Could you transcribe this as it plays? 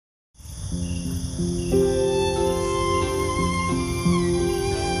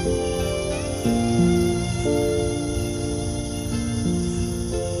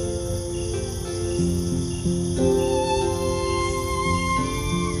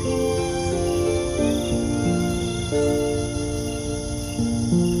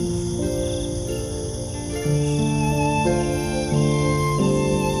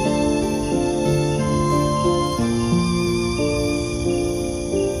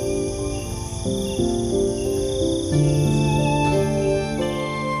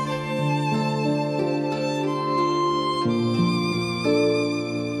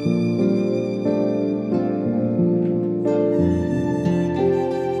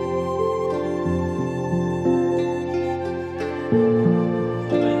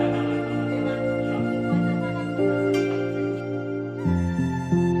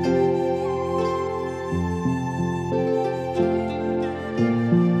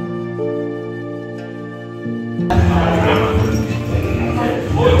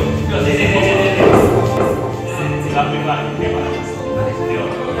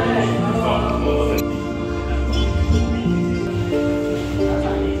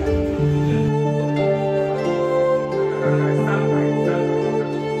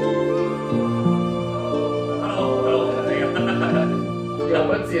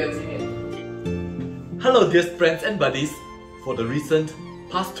dear friends and buddies, for the recent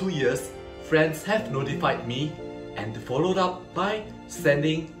past 2 years, friends have notified me and followed up by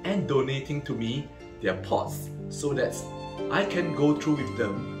sending and donating to me their pots so that I can go through with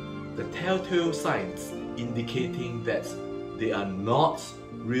them the telltale signs indicating that they are not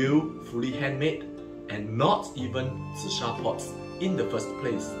real fully handmade and not even ZiSha pots in the first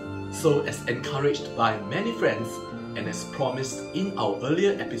place. So as encouraged by many friends and as promised in our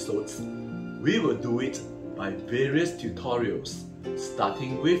earlier episodes, we will do it by various tutorials,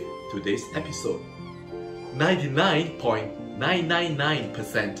 starting with today's episode.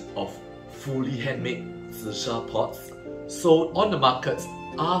 99.999% of fully handmade ZiSha pots sold on the market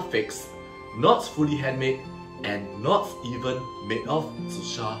are fakes, not fully handmade and not even made of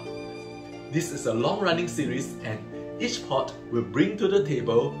ZiSha. This is a long-running series and each pot will bring to the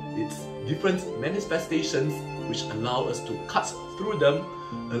table its different manifestations which allow us to cut through them,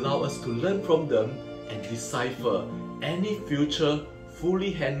 allow us to learn from them and decipher any future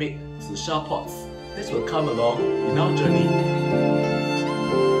fully handmade ZiSha pots that will come along in our journey.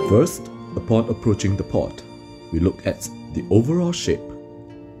 First, upon approaching the pot, we look at the overall shape,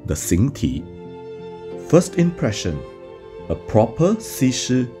 the xingti. First impression, a proper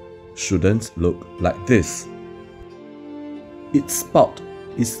ZiSha shouldn't look like this. Its spout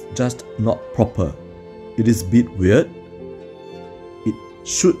is just not proper. It is a bit weird. It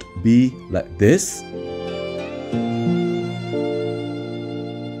should be like this.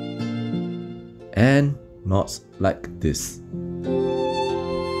 And not like this.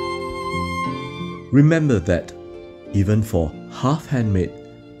 Remember that even for half handmade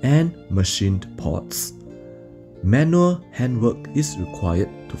and machined pots, manual handwork is required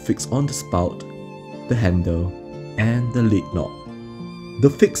to fix on the spout, the handle, and the lid knob. The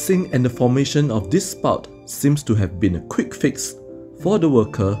fixing and the formation of this spout seems to have been a quick fix for the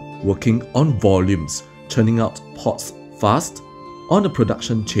worker working on volumes, churning out pots fast on the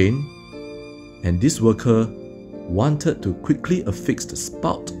production chain, and this worker wanted to quickly affix the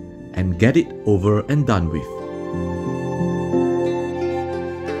spout and get it over and done with.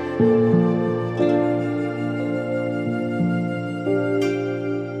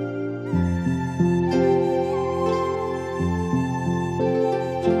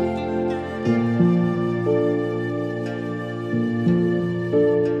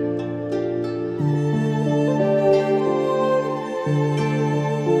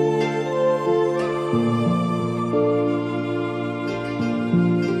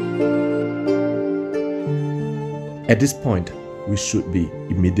 At this point, we should be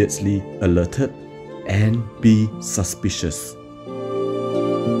immediately alerted and be suspicious.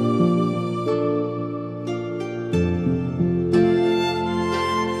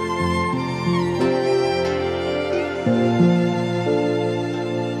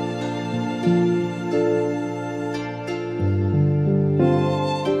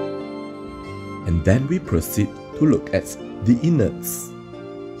 And then we proceed to look at the innards.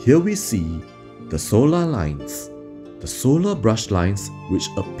 Here we see the solar lines. The solar brush lines which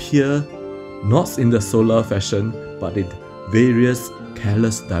appear not in the solar fashion but in various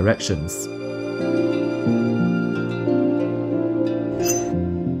careless directions.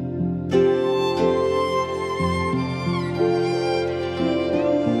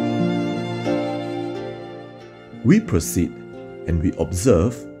 We proceed and we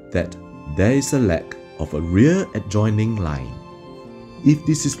observe that there is a lack of a rear adjoining line. If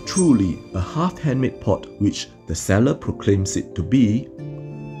this is truly a half handmade pot which the seller proclaims it to be,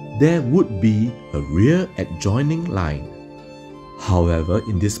 there would be a rear adjoining line. However,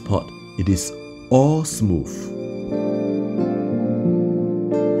 in this pot, it is all smooth.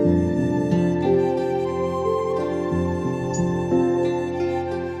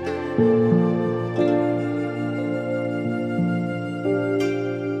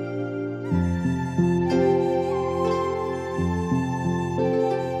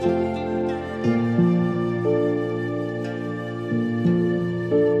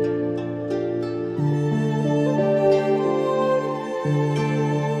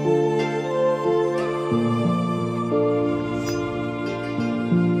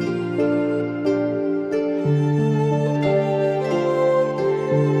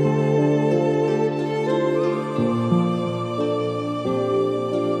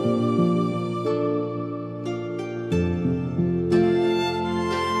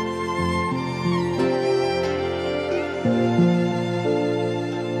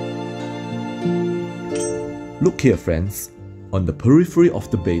 Look here friends, on the periphery of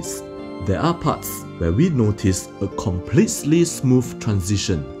the base, there are parts where we notice a completely smooth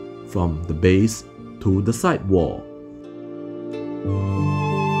transition from the base to the side wall.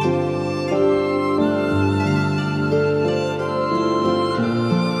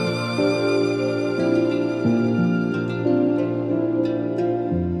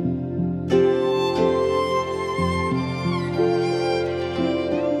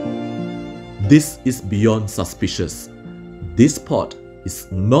 This is beyond suspicious. This pot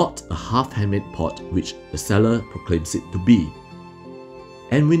is not a half-handmade pot which the seller proclaims it to be.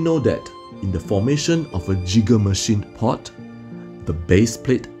 And we know that in the formation of a jigger-machined pot, the base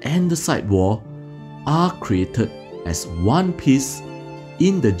plate and the sidewall are created as one piece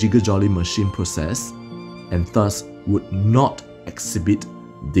in the jigger-jolly machine process and thus would not exhibit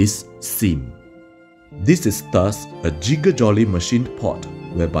this seam. This is thus a jigger-jolly machined pot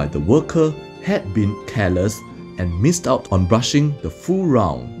whereby the worker had been careless and missed out on brushing the full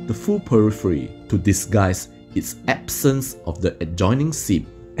round, the full periphery to disguise its absence of the adjoining seam,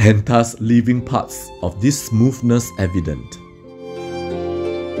 and thus leaving parts of this smoothness evident.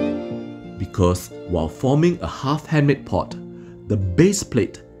 Because while forming a half-handmade pot, the base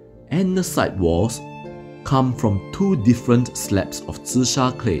plate and the side walls come from two different slabs of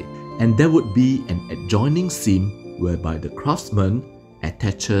ZiSha clay, and there would be an adjoining seam whereby the craftsman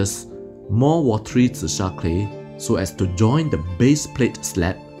attaches more watery ZiSha clay so as to join the base plate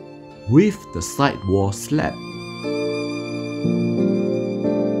slab with the side wall slab.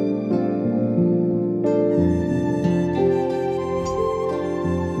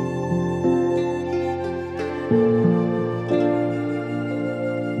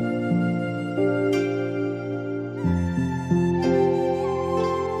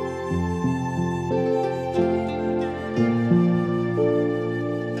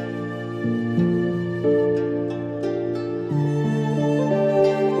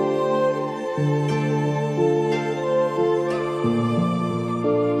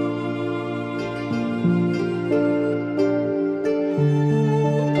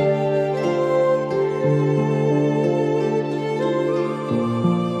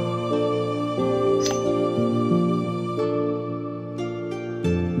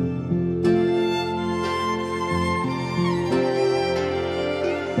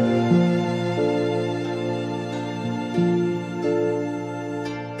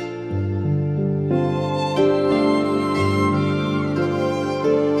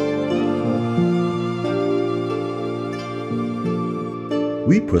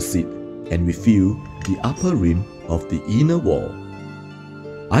 We proceed and we feel the upper rim of the inner wall.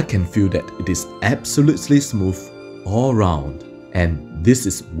 I can feel that it is absolutely smooth all round, and this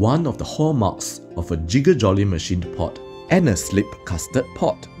is one of the hallmarks of a jigger-jolly machined pot and a slip-casted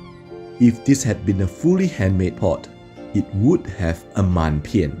pot. If this had been a fully handmade pot, it would have a Man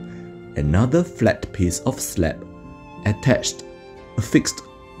Pian, another flat piece of slab, attached, affixed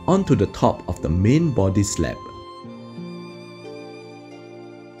onto the top of the main body slab.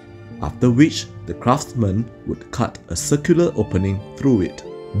 After which the craftsman would cut a circular opening through it.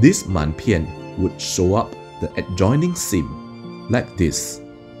 This Man Pian would show up the adjoining seam, like this.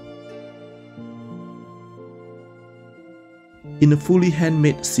 In a fully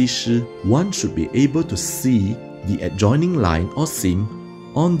handmade ZiSha, one should be able to see the adjoining line or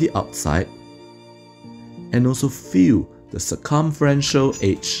seam on the outside and also feel the circumferential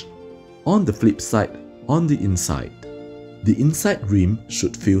edge on the flip side on the inside. The inside rim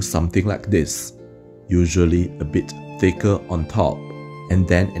should feel something like this, usually a bit thicker on top, and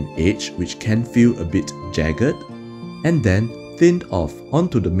then an edge which can feel a bit jagged, and then thinned off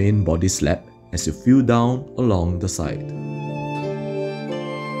onto the main body slab as you feel down along the side.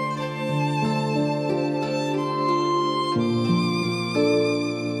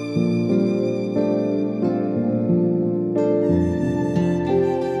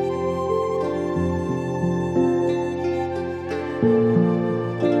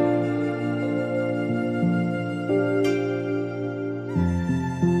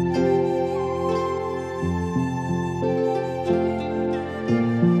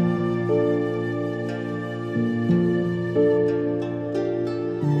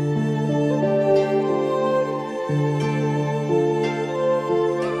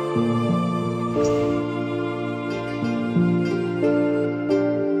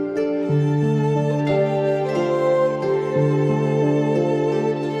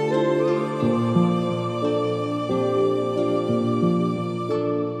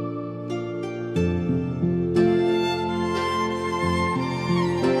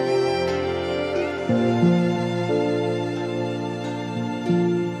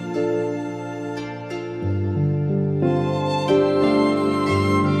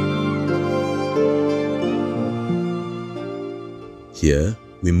 Here,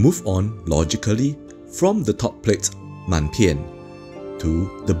 we move on logically from the top plate Man Pian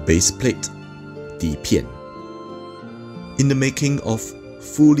to the base plate DiPian. In the making of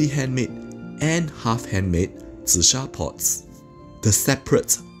fully handmade and half-handmade ZiSha pots, the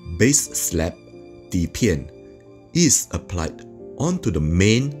separate base slab DiPian is applied onto the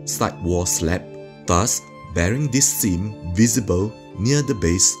main side wall slab, thus bearing this seam visible near the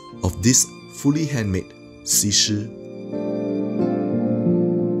base of this fully handmade ZiSha.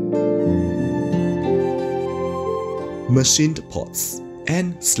 Machined pots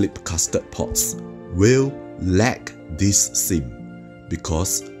and slip-casted pots will lack this seam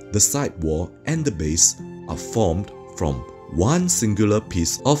because the side wall and the base are formed from one singular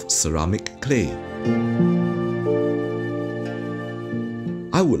piece of ceramic clay.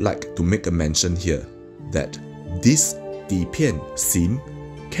 I would like to make a mention here that this DiPian seam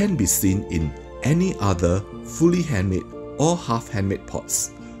can be seen in any other fully handmade or half handmade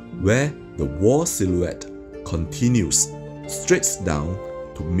pots where the wall silhouette continues straight down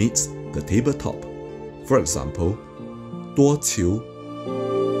to meet the tabletop. For example, 多球,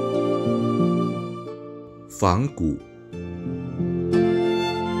 仿古,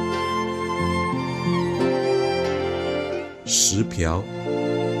 石瓢,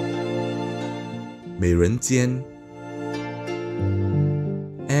 美人尖,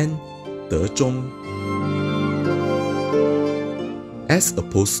 and 德中, as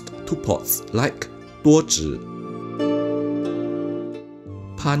opposed to pots like 多指,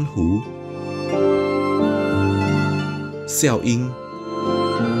 潘湖, 笑英,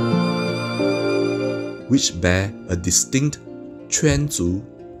 which bear a distinct 圈足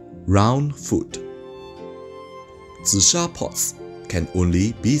round foot. ZiSha pots can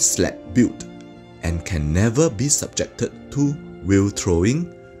only be slab built and can never be subjected to wheel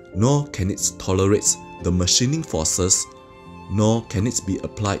throwing, nor can it tolerate the machining forces, nor can it be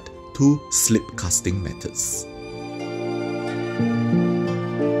applied to slip casting methods.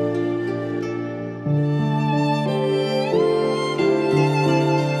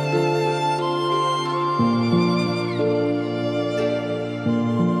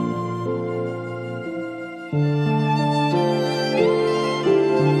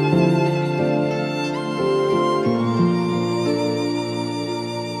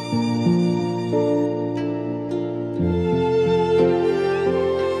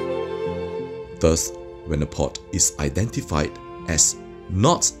 Thus, when a pot is identified as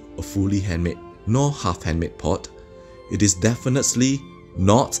not a fully handmade nor half handmade pot, it is definitely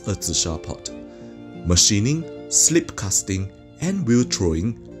not a ZiSha pot. Machining, slip casting, and wheel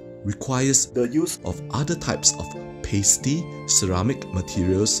throwing requires the use of other types of pasty ceramic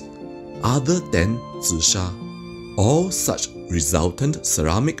materials other than ZiSha. All such resultant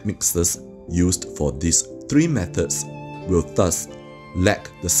ceramic mixes used for these three methods will thus lack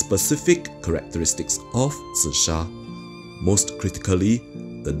the specific characteristics of ZiSha, most critically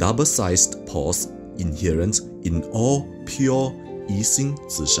the double-sized pores inherent in all pure easing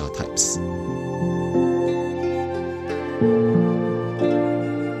ZiSha types.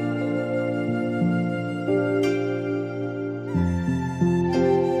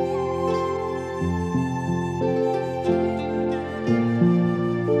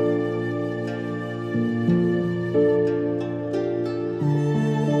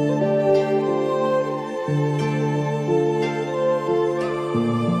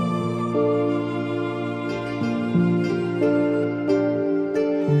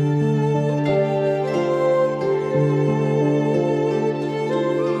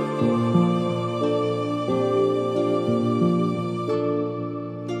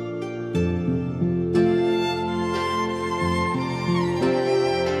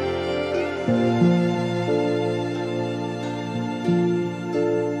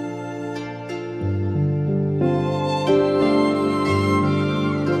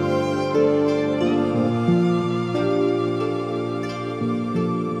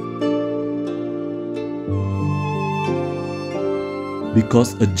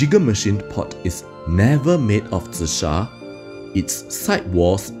 Because a jigger-machined pot is never made of ZiSha, its side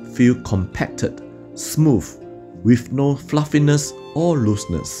walls feel compacted, smooth, with no fluffiness or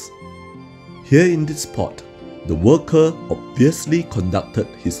looseness. Here in this pot, the worker obviously conducted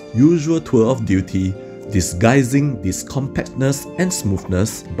his usual tour of duty, disguising this compactness and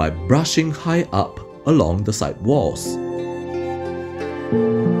smoothness by brushing high up along the side walls.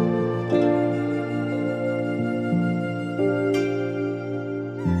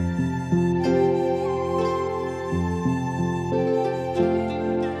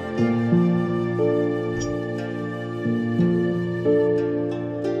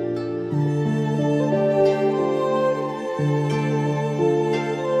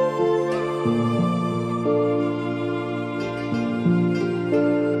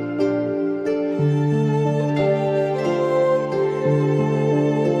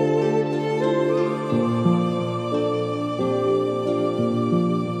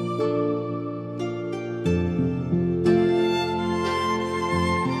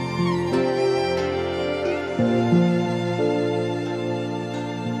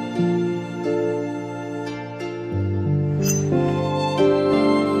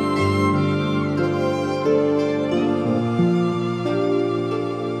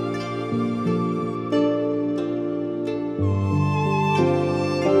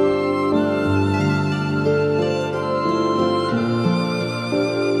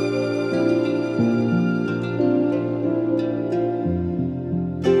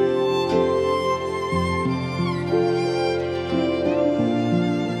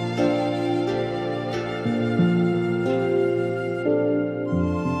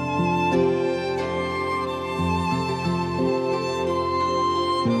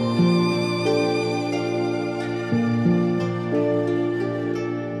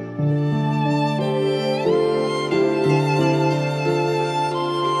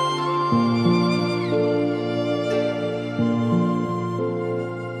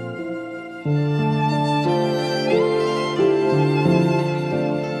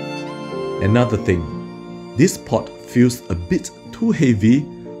 Another thing, this pot feels a bit too heavy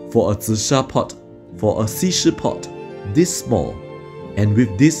for a ZiSha pot, for a ZiSha pot this small and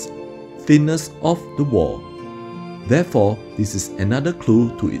with this thinness of the wall. Therefore, this is another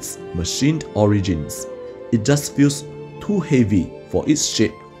clue to its machined origins. It just feels too heavy for its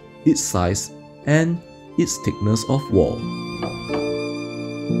shape, its size, and its thickness of wall.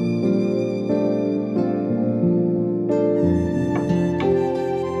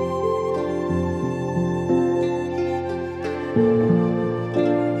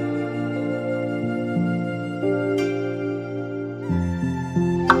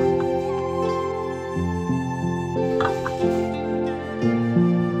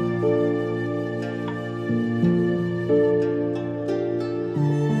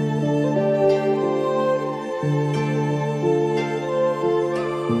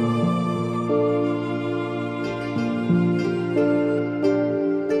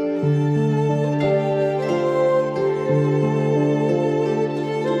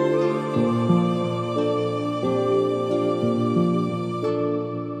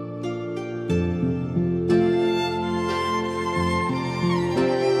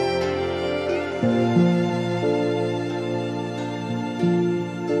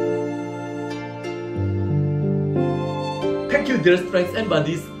 Thank you, dearest friends and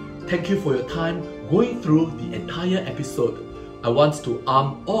buddies. Thank you for your time going through the entire episode. I want to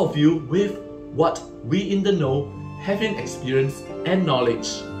arm all of you with what we in the know have in experience and knowledge.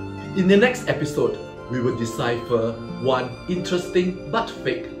 In the next episode, we will decipher one interesting but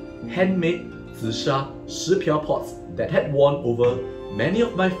fake handmade ZiSha 10瓢 pots that had won over many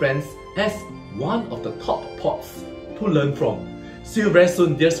of my friends as one of the top pots to learn from. See you very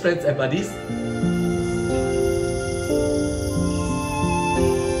soon, dearest friends and buddies.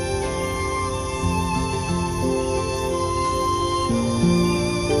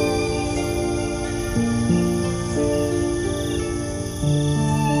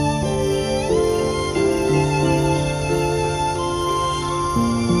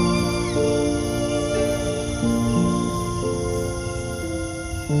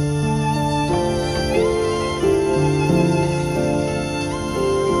 Thank you.